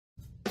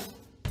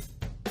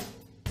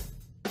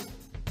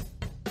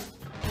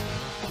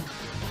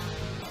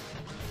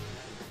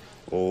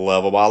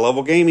Level by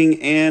Level Gaming,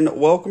 and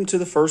welcome to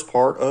the first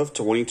part of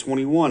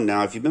 2021.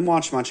 Now, if you've been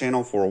watching my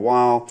channel for a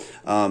while,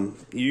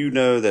 you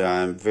know that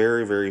I'm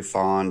very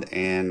fond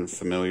and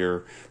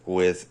familiar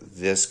with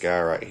this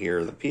guy right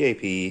here, the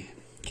PAP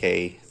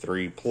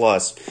K3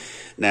 Plus.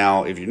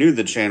 Now, if you're new to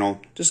the channel,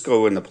 just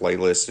go in the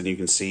playlist and you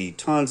can see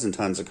tons and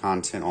tons of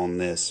content on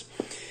this.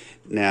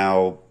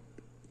 Now,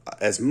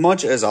 as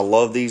much as I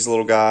love these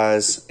little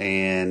guys,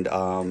 and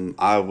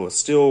I will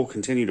still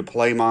continue to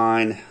play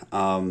mine,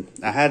 I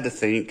had to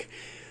think,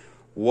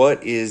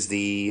 what is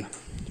the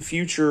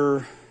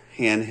future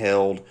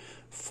handheld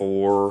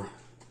for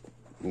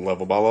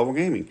Level by Level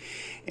Gaming?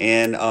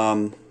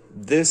 And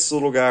this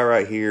little guy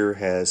right here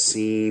has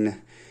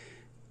seen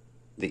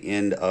the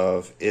end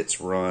of its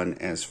run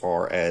as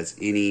far as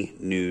any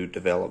new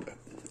development.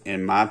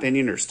 In my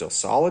opinion, they're still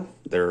solid.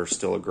 They're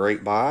still a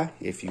great buy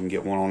if you can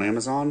get one on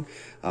Amazon.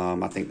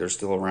 I think they're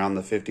still around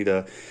the $50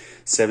 to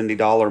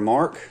 $70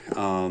 mark.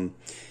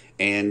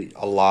 And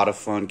a lot of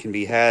fun can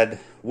be had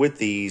with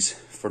these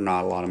for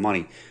not a lot of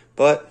money.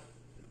 But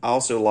I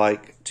also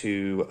like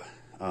to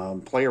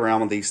play around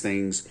with these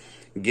things,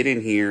 get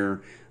in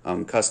here,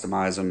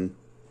 customize them,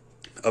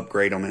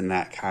 upgrade them, and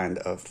that kind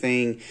of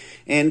thing,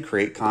 and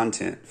create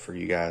content for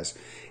you guys.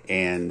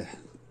 And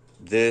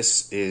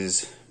this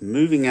is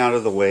moving out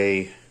of the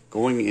way,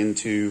 going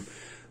into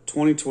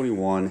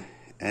 2021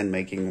 and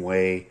making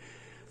way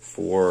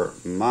for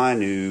my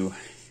new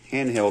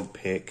handheld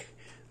pick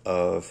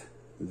of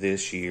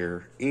this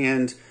year.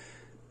 And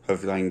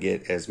hopefully I can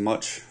get as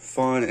much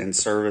fun and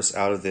service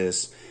out of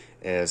this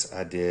as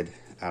I did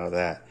out of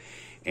that.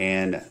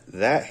 And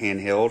that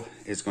handheld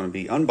is going to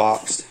be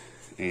unboxed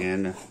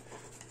and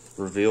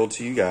revealed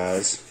to you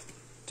guys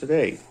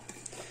today.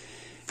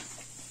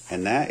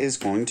 And that is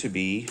going to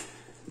be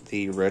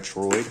the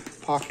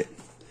Retroid Pocket.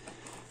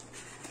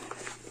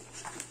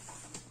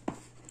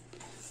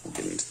 We'll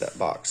get into that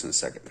box in a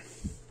second.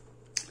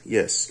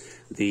 Yes,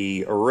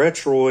 the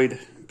Retroid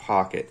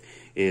Pocket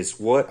is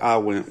what I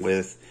went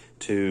with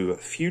to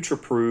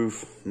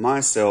future-proof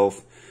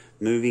myself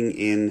moving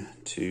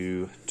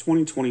into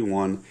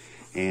 2021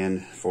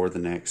 and for the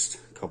next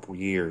couple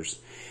years.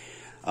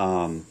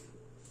 Let's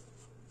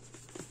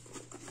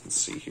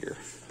see here.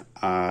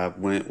 I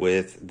went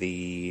with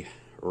the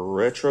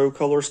retro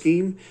color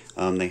scheme.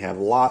 They have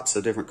lots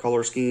of different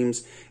color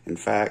schemes. In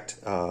fact,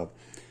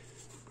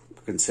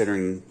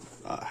 considering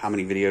how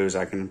many videos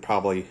I can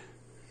probably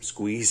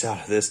squeeze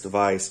out of this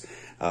device,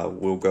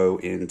 we'll go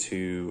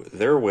into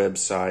their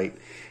website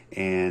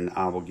and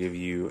I will give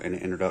you an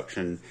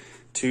introduction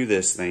to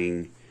this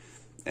thing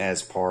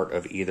as part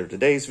of either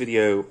today's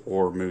video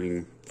or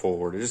moving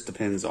forward. It just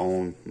depends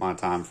on my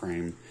time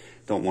frame.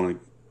 Don't want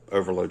to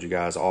overload you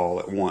guys all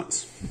at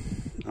once.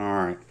 All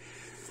right.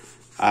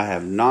 I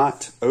have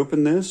not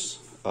opened this.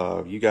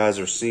 You guys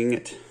are seeing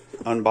it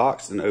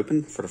unboxed and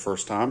open for the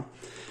first time.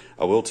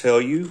 I will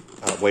tell you,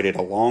 I waited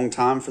a long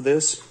time for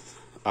this.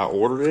 I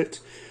ordered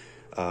it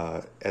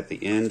at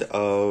the end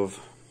of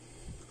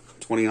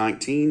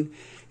 2019,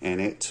 and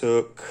it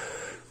took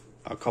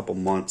a couple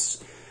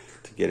months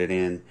to get it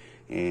in.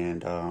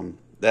 And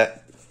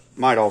that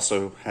might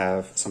also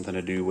have something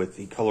to do with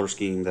the color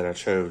scheme that I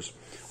chose.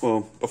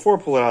 Well, before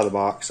I pull it out of the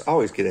box, I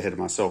always get ahead of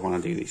myself when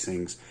I do these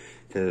things,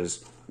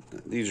 because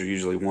these are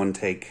usually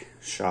one-take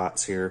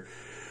shots here.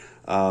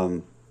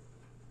 The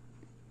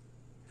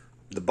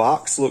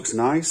box looks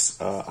nice.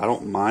 I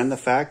don't mind the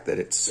fact that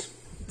it's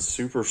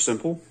super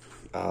simple.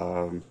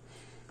 I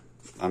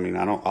mean,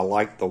 I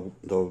like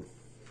the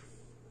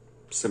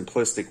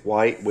simplistic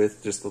white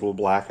with just a little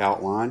black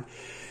outline.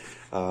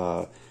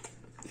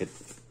 It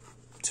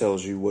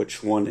tells you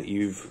which one that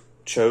you've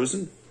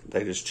chosen.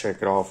 They just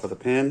check it off with a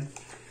pen.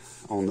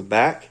 On the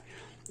back,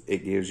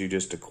 it gives you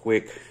just a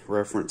quick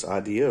reference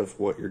idea of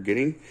what you're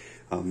getting,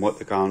 what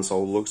the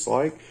console looks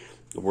like,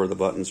 where the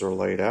buttons are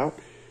laid out.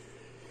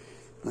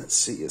 Let's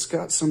see, it's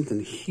got something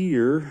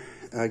here,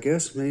 I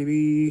guess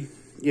maybe,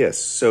 yes.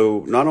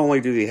 So not only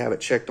do they have it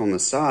checked on the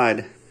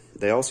side,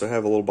 they also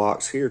have a little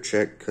box here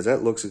checked, because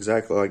that looks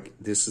exactly like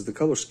this is the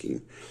color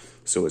scheme.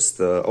 So it's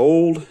the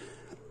old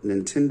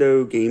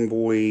Nintendo Game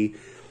Boy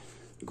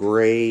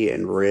gray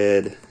and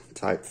red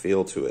type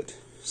feel to it.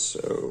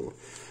 So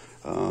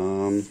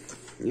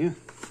yeah,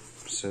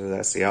 so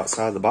that's the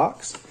outside of the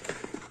box.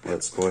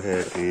 Let's go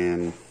ahead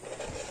and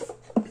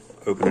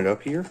open it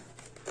up here.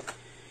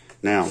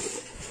 Now,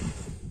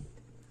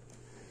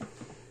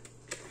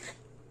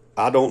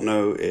 I don't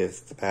know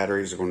if the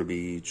batteries are going to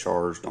be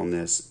charged on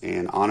this,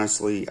 and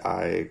honestly,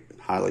 I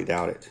highly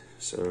doubt it.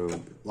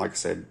 So, like I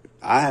said,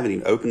 I haven't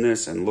even opened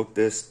this and looked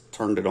this,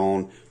 turned it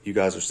on. You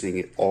guys are seeing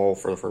it all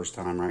for the first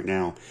time right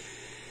now.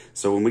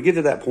 So when we get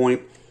to that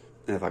point,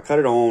 and if I cut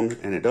it on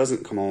and it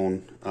doesn't come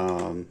on,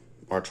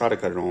 or I try to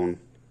cut it on,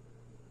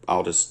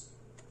 I'll just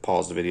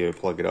pause the video,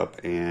 plug it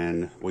up,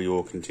 and we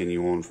will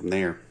continue on from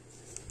there.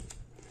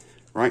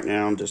 Right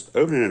now, I'm just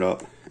opening it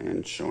up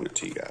and showing it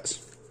to you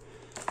guys.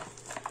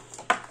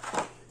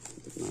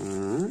 All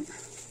right.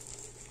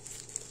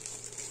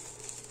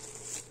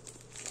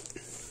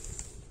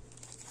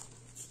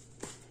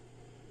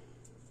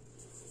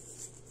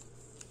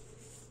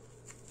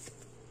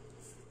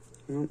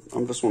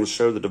 I just want to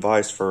show the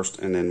device first,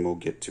 and then we'll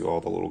get to all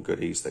the little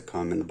goodies that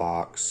come in the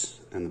box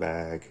and the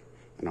bag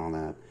and all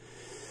that.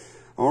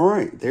 All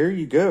right, there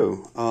you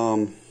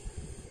go.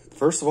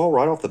 First of all,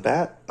 right off the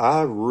bat,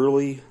 I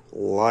really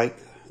like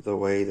the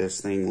way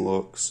this thing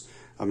looks.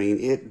 I mean,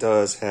 it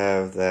does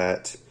have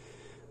that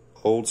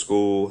old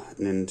school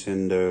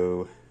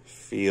Nintendo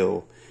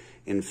feel.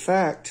 In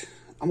fact,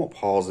 I'm going to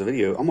pause the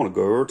video. I'm going to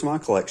go over to my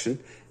collection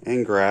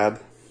and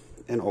grab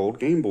an old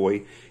Game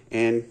Boy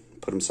and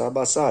put them side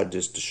by side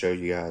just to show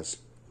you guys.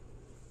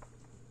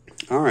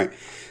 All right,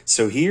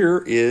 so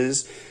here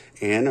is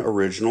an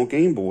original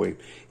Game Boy,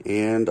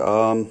 and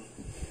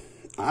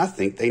I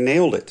think they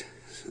nailed it.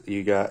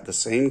 You got the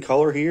same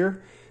color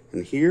here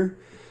and here.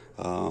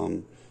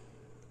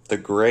 The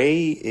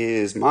gray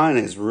is, mine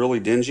is really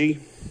dingy.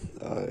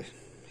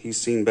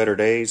 He's seen better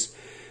days.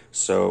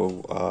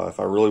 So if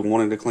I really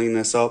wanted to clean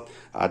this up,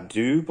 I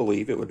do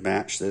believe it would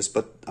match this.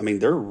 But, I mean,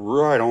 they're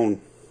right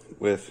on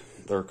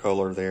with their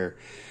color there.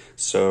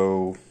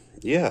 So,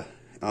 yeah,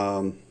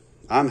 I'm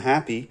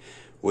happy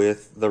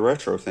with the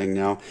retro thing.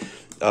 Now,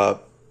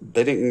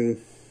 they didn't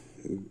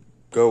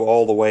go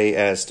all the way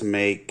as to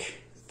make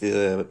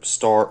the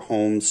start,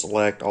 home,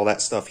 select, all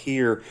that stuff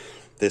here.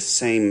 This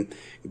same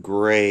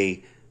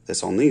gray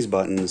that's on these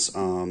buttons,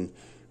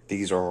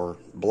 these are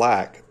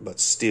black, but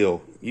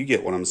still, you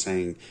get what I'm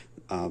saying.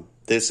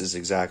 This is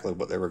exactly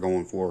what they were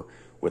going for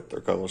with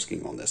their color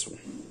scheme on this one.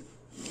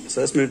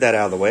 So let's move that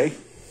out of the way,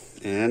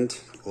 and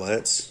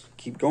let's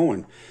keep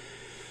going.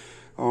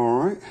 All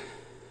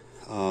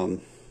right.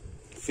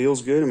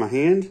 Feels good in my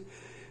hand.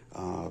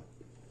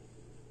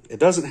 It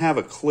doesn't have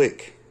a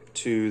click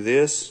to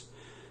this,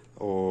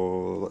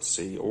 or let's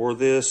see, or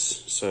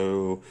this.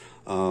 So,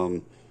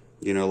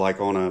 you know, like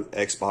on a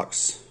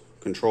Xbox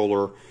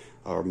controller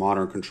or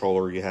modern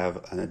controller, you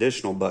have an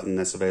additional button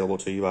that's available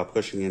to you by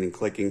pushing in and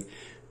clicking.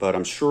 But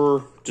I'm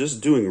sure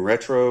just doing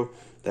retro,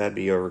 that'd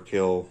be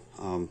overkill.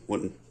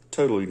 Wouldn't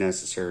totally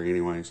necessary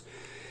anyways.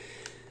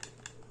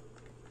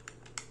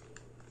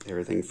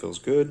 Everything feels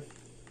good.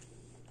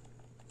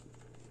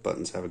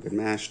 Buttons have a good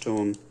mash to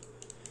them.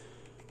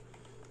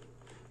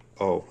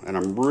 Oh, and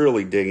I'm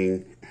really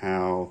digging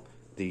how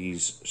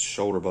these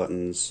shoulder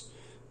buttons,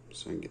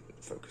 so I can get the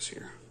focus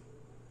here.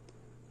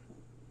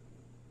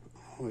 I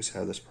always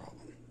have this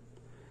problem.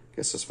 I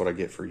guess that's what I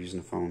get for using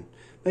a phone.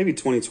 Maybe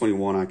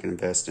 2021 I can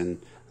invest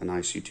in a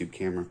nice YouTube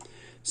camera.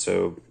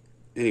 So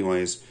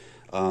anyways,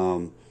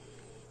 I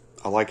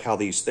like how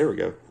these, there we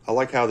go. I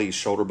like how these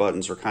shoulder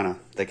buttons are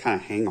they kind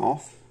of hang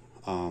off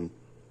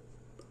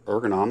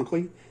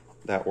ergonomically.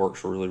 That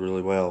works really,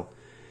 really well.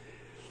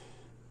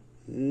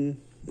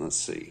 Let's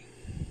see.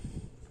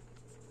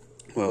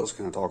 What else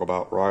can I talk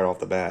about right off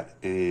the bat?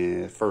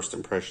 And first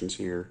impressions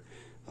here.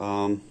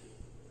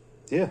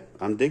 Yeah,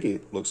 I'm digging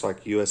it. Looks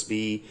like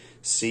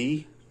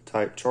USB-C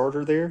type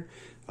charger there.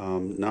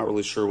 Not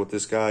really sure what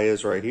this guy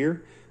is right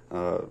here.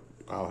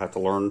 I'll have to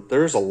learn.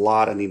 There's a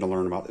lot I need to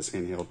learn about this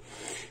handheld.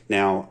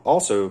 Now,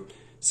 also,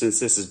 since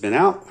this has been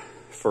out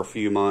for a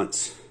few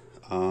months,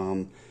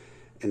 at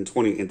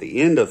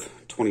the end of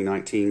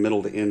 2019,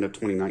 middle to end of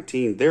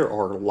 2019, there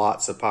are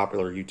lots of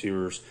popular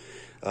YouTubers,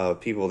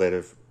 people that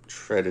have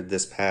treaded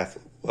this path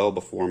well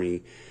before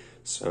me.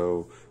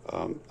 So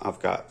I've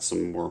got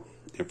some more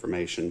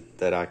information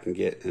that I can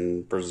get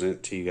and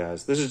present to you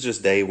guys. This is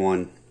just day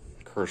one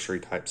cursory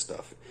type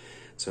stuff.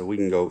 So we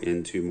can go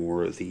into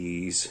more of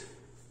these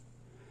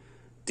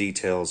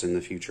details in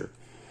the future.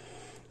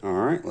 All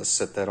right, let's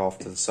set that off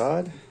to the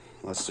side.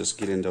 Let's just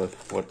get into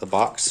what the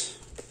box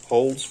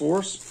holds for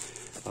us.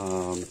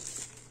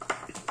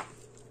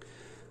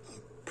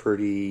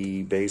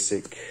 Pretty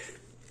basic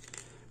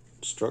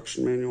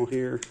instruction manual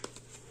here.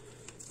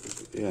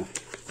 Yeah.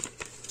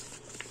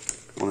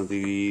 One of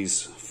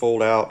these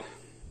fold out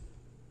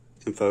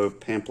info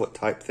pamphlet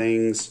type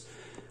things.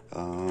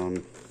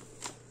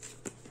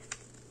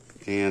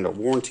 And a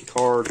warranty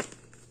card.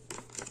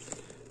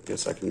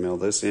 Guess I can mail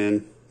this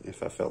in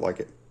if I felt like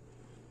it.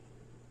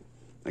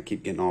 I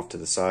keep getting off to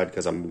the side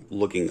because I'm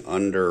looking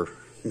under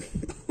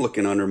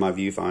looking under my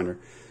viewfinder.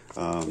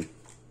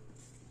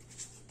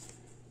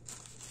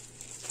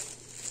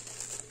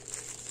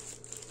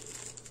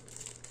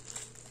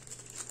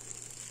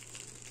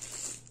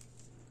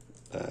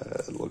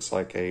 It looks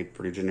like a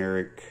pretty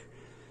generic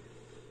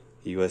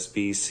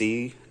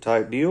USB-C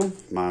type deal.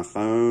 My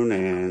phone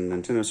and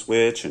Nintendo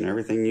Switch and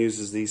everything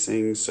uses these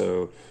things,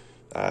 so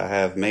I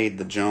have made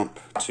the jump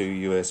to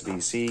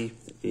USB-C.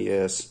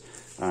 Yes,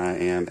 I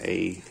am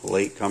a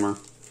latecomer,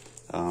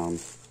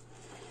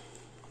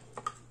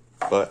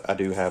 but I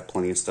do have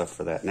plenty of stuff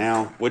for that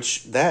now,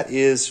 which that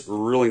is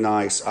really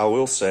nice. I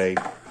will say,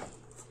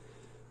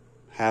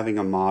 having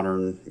a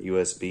modern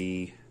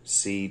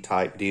USB-C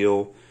type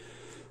deal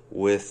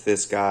with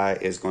this guy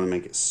is going to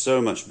make it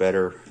so much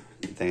better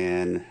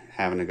than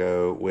having to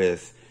go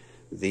with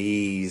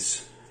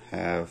these,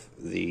 have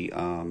the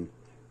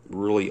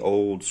really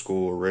old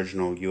school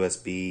original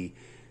USB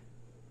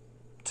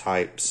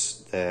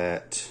types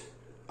that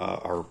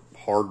are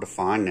hard to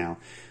find now.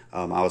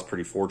 I was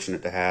pretty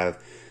fortunate to have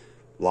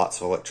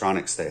lots of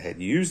electronics that had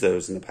used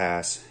those in the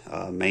past.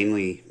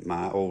 Mainly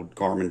my old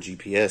Garmin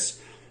GPS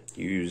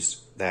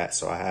used that,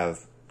 so I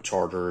have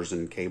chargers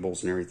and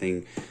cables and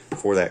everything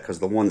for that, because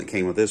the one that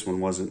came with this one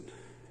wasn't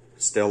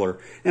stellar,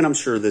 and I'm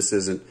sure this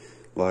isn't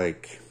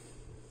like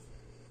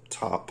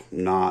top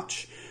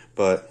notch,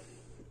 but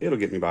it'll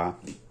get me by.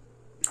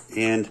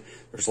 And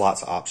there's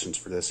lots of options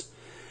for this.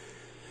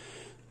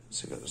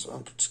 So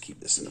I'll just keep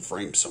this in the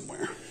frame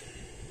somewhere.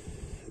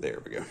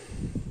 There we go.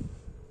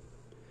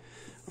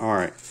 All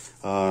right,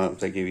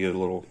 they give you a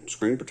little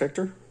screen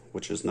protector,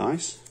 which is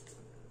nice.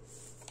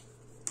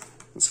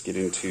 Let's get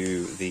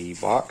into the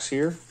box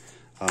here.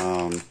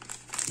 What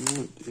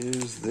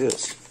is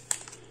this?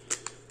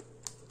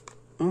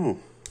 Oh,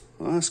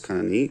 well, that's kind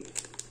of neat.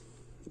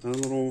 A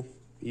little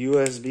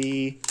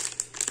USB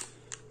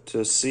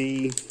to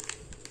C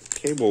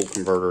cable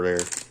converter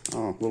there.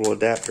 Oh, little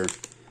adapter.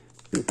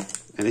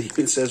 And it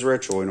even says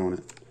Retroid on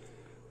it.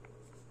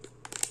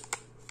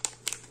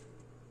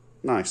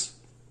 Nice.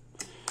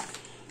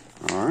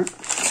 All right.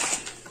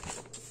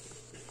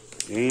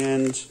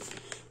 And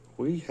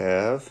we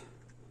have,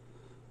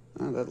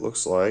 that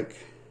looks like,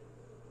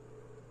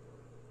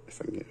 if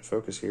I can get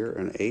focus here,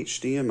 an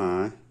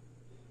HDMI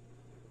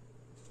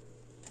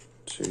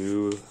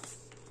to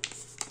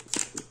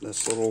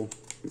this little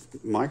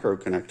micro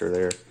connector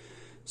there.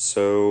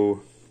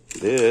 So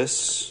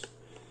this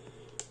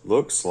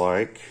looks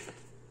like,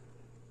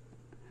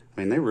 I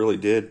mean, they really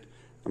did,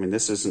 I mean,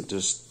 this isn't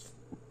just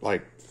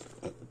like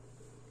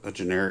a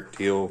generic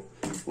deal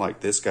like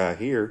this guy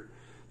here.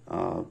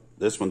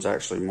 This one's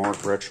actually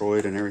marked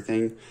Retroid and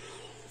everything.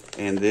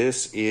 And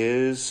this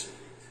is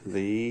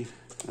the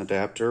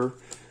adapter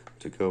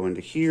to go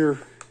into here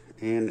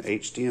and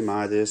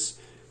HDMI this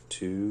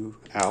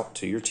out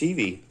to your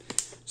TV.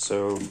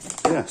 So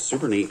yeah,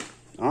 super neat.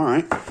 All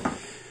right.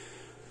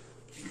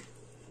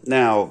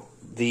 Now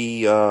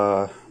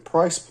the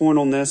price point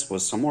on this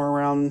was somewhere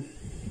around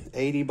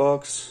 80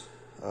 bucks.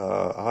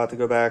 I'll have to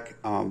go back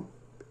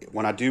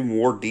when I do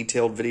more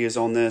detailed videos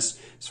on this,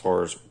 as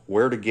far as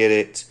where to get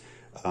it,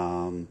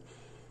 how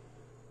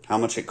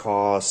much it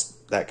costs,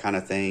 that kind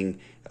of thing.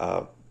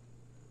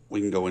 We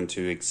can go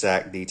into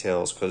exact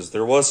details, because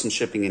there was some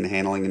shipping and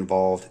handling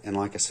involved, and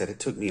like I said, it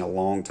took me a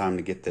long time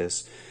to get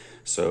this.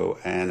 So,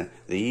 and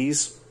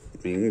these,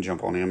 I mean, you can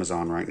jump on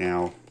Amazon right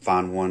now,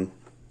 find one,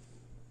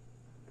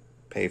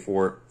 pay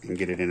for it, and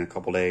get it in a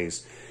couple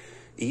days.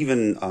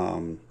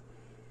 Even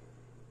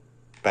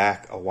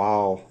back a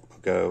while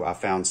ago, I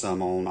found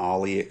some on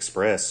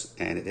AliExpress,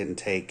 and it didn't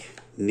take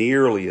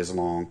nearly as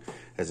long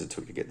as it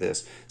took to get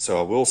this. So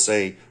I will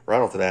say right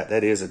off the bat,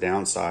 that is a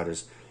downside,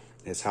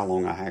 is how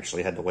long I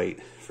actually had to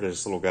wait for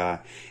this little guy.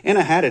 And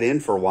I had it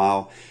in for a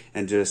while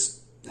and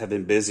just have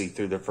been busy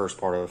through the first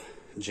part of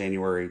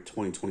January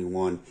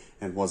 2021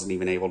 and wasn't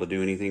even able to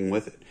do anything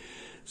with it.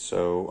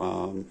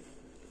 So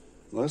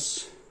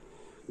let's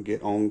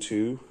get on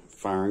to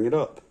firing it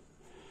up.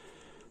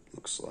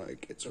 Looks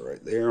like it's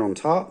right there on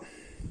top.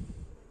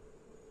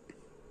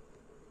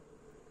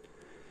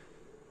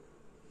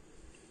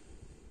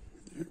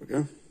 There we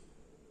go.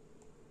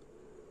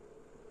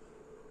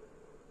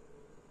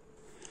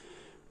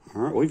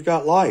 All right, we've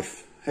got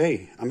life.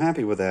 Hey, I'm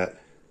happy with that.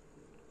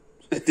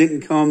 It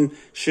didn't come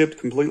shipped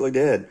completely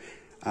dead.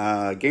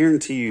 I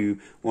guarantee you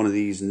one of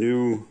these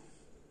new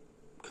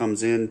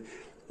comes in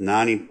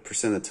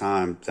 90% of the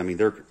time. I mean,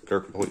 they're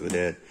completely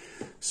dead.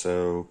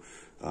 So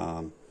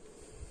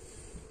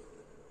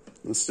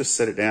let's just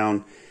set it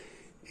down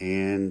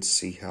and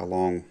see how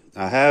long.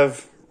 I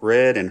have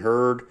read and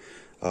heard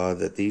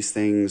that these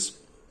things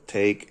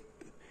take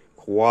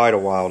quite a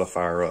while to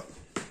fire up.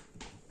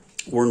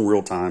 We're in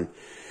real time.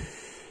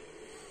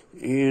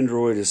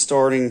 Android is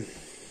starting.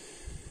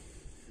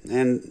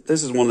 And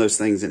this is one of those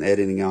things in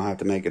editing, I'll have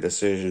to make a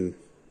decision.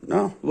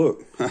 No,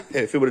 look,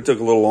 if it would have took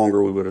a little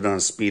longer, we would have done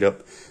a speed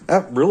up.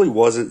 That really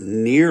wasn't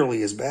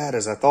nearly as bad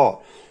as I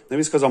thought.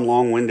 Maybe it's because I'm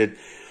long-winded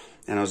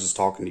and I was just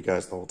talking to you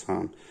guys the whole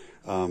time.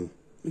 Because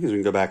we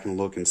can go back and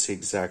look and see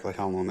exactly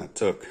how long that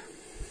took.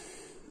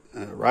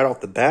 Right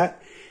off the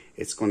bat,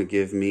 it's going to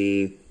give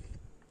me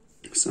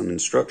some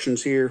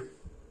instructions here.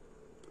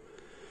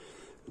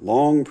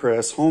 Long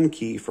press home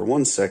key for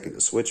 1 second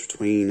to switch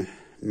between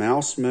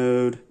mouse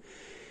mode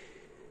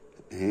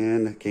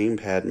and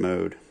gamepad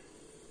mode.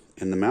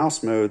 In the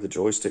mouse mode, the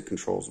joystick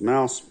controls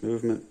mouse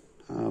movement,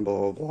 blah,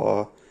 blah,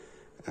 blah.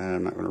 And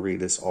I'm not going to read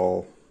this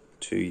all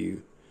to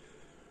you.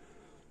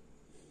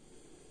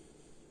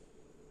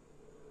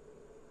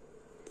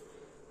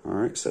 All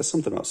right, it says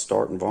something about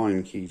start and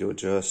volume key to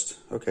adjust.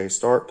 Okay,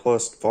 start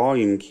plus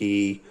volume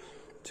key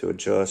to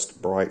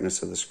adjust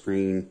brightness of the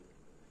screen.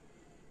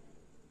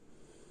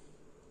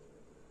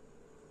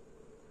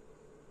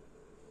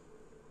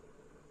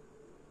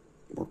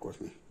 Work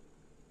with me.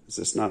 Is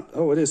this not?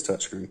 Oh, it is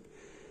touchscreen.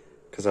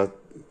 Because I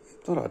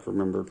thought I'd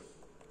remembered.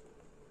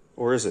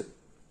 Or is it?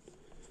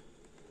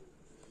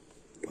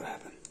 What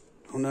happened?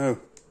 Oh no.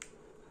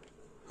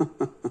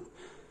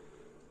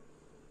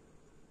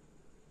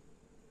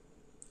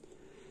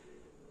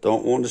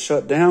 Don't want to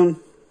shut down.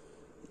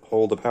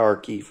 hold the power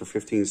key for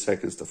 15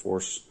 seconds to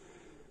force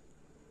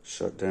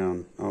shut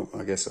down. Oh,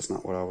 I guess that's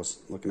not what I was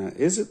looking at.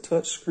 Is it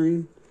touch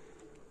screen?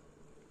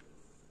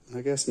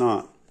 I guess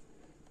not.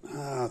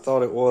 I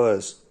thought it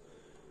was.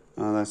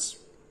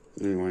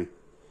 Anyway.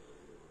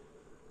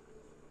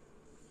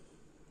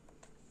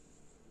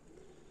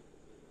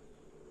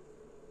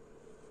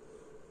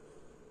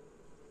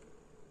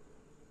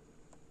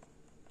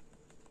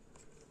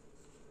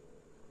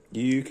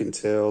 You can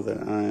tell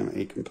that I'm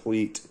a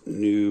complete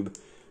noob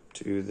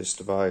to this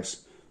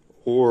device.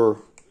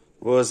 Or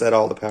was that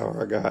all the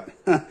power I got?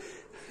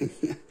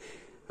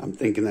 I'm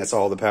thinking that's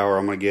all the power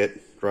I'm going to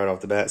get right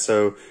off the bat.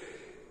 So,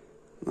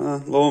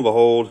 lo and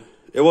behold,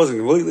 it wasn't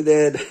completely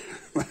dead.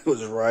 It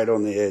was right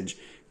on the edge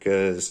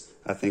because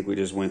I think we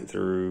just went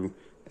through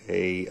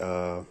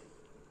a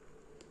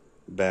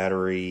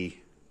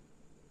battery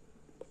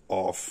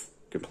off,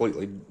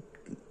 completely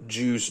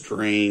juice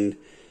drained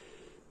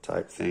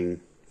type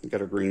thing.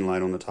 Got a green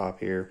light on the top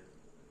here.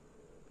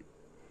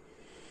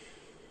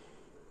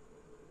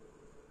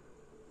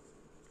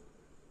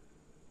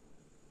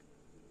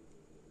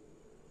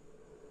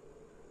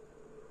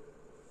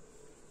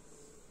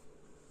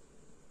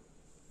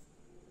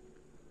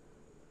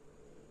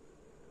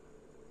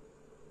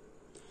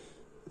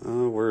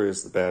 Where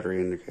is the battery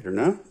indicator?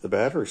 No, the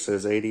battery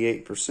says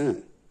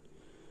 88%.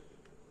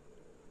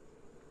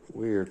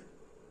 Weird.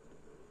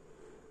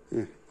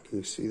 Yeah, can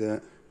you see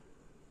that?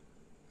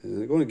 Is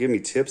it going to give me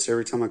tips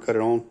every time I cut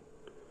it on?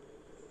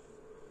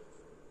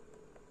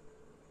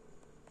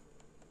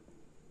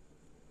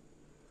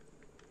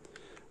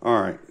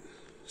 All right,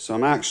 so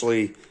I'm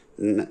actually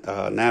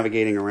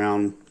navigating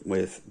around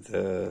with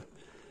the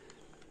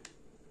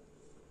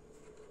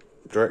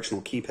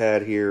directional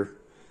keypad here.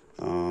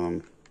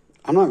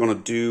 I'm not going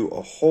to do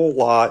a whole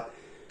lot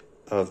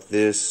of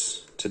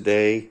this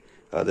today.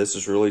 This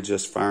is really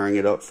just firing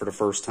it up for the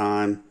first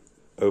time,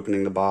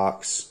 opening the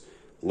box,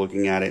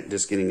 looking at it,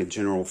 just getting a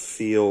general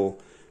feel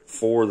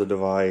for the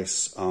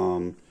device.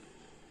 I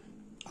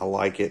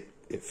like it.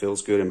 It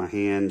feels good in my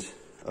hand.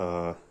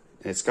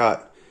 It's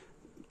got,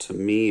 to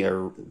me,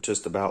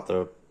 just about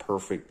the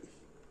perfect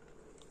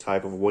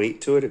type of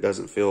weight to it. It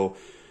doesn't feel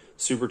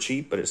super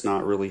cheap, but it's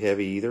not really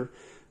heavy either.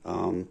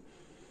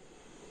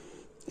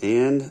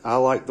 And I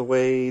like the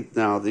way,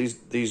 now these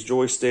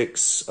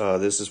joysticks,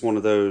 this is one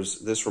of those,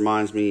 this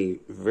reminds me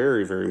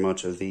very, very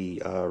much of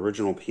the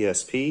original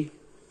PSP.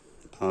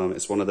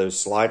 It's one of those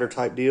slider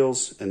type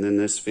deals, and then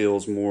this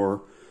feels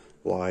more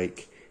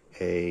like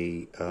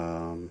a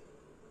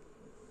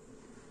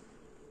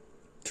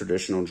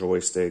traditional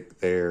joystick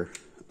there.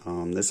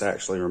 This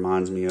actually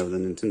reminds me of the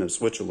Nintendo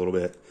Switch a little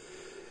bit.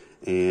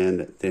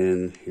 And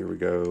then here we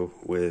go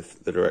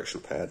with the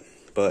directional pad.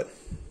 But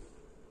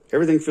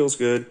everything feels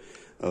good.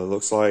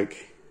 Looks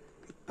like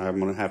I'm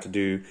going to have to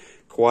do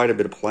quite a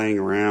bit of playing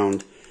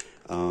around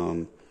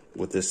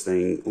with this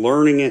thing,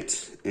 learning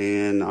it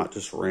and not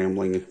just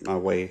rambling my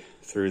way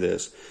through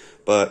this.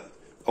 But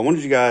I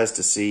wanted you guys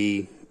to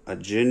see a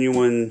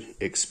genuine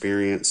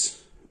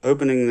experience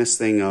opening this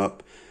thing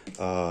up,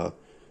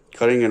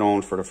 cutting it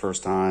on for the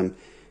first time,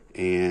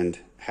 and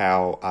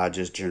how I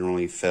just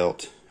generally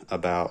felt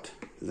about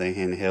the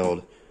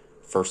handheld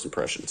first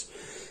impressions.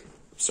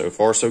 So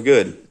far, so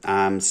good.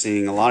 I'm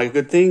seeing a lot of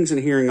good things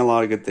and hearing a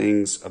lot of good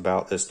things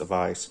about this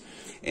device.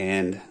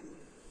 And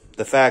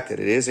the fact that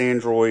it is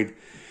Android,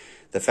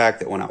 the fact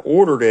that when I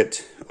ordered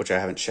it, which I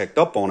haven't checked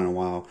up on in a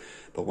while,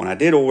 but when I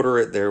did order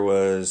it, there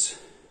was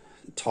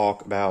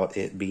talk about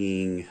it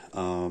being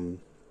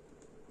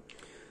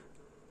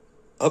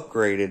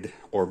upgraded,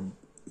 or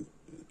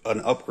an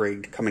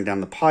upgrade coming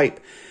down the pipe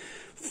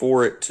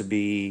for it to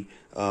be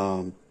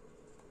the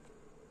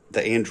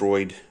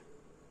Android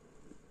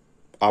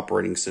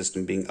operating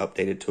system being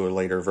updated to a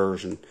later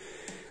version.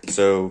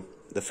 So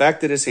the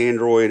fact that it's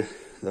Android,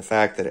 the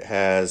fact that it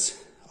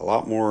has a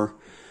lot more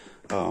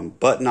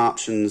button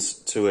options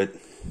to it,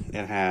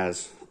 it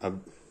has a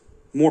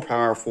more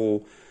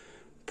powerful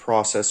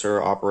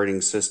processor, operating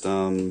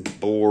system,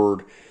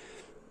 board,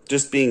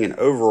 just being an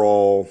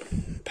overall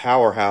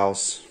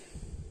powerhouse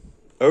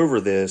over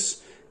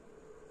this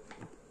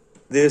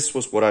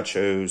was what I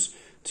chose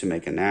to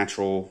make a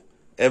natural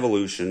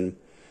evolution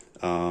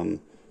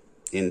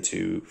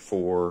into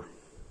for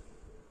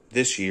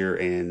this year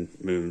and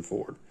moving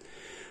forward.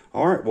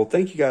 All right, well,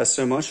 thank you guys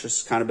so much.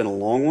 This has kind of been a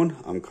long one.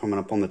 I'm coming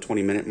up on the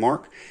 20-minute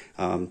mark.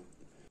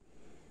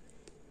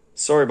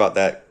 Sorry about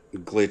that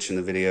glitch in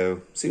the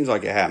video. Seems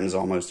like it happens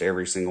almost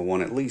every single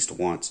one, at least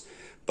once.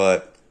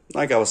 But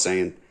like I was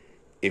saying,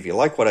 if you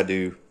like what I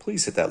do,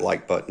 please hit that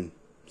like button,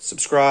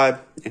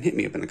 subscribe, and hit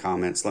me up in the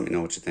comments. Let me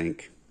know what you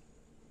think.